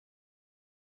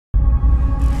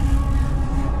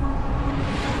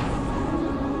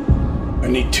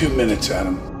need 2 minutes,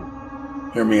 Adam.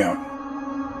 Hear me out.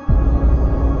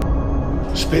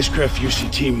 Spacecraft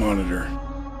UCT monitor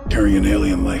carrying an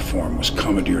alien life form was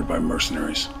commandeered by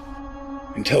mercenaries.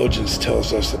 Intelligence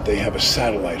tells us that they have a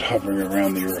satellite hovering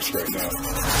around the Earth right now.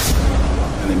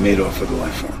 And they made off with the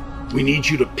life form. We need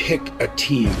you to pick a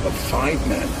team of 5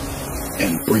 men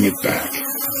and bring it back.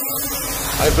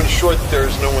 I've been assured that there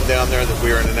is no one down there, that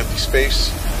we are in an empty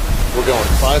space. We're going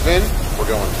 5 in, we're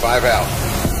going 5 out.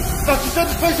 I thought you said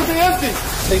the place would be empty.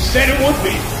 They said it would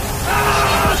be.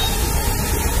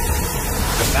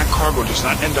 If that cargo does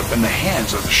not end up in the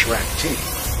hands of the Shrek team,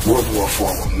 World War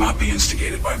IV will not be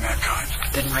instigated by mankind.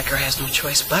 Then Riker has no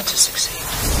choice but to succeed.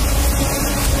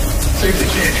 Save the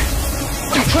kid.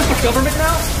 You trust the government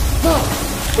now? No,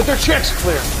 but their check's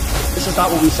clear. This is not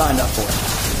what we signed up for.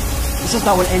 This is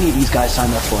not what any of these guys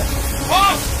signed up for.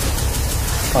 Oh!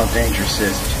 How dangerous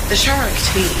is it? The Shark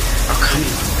team are coming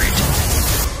for it.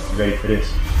 You ready for this?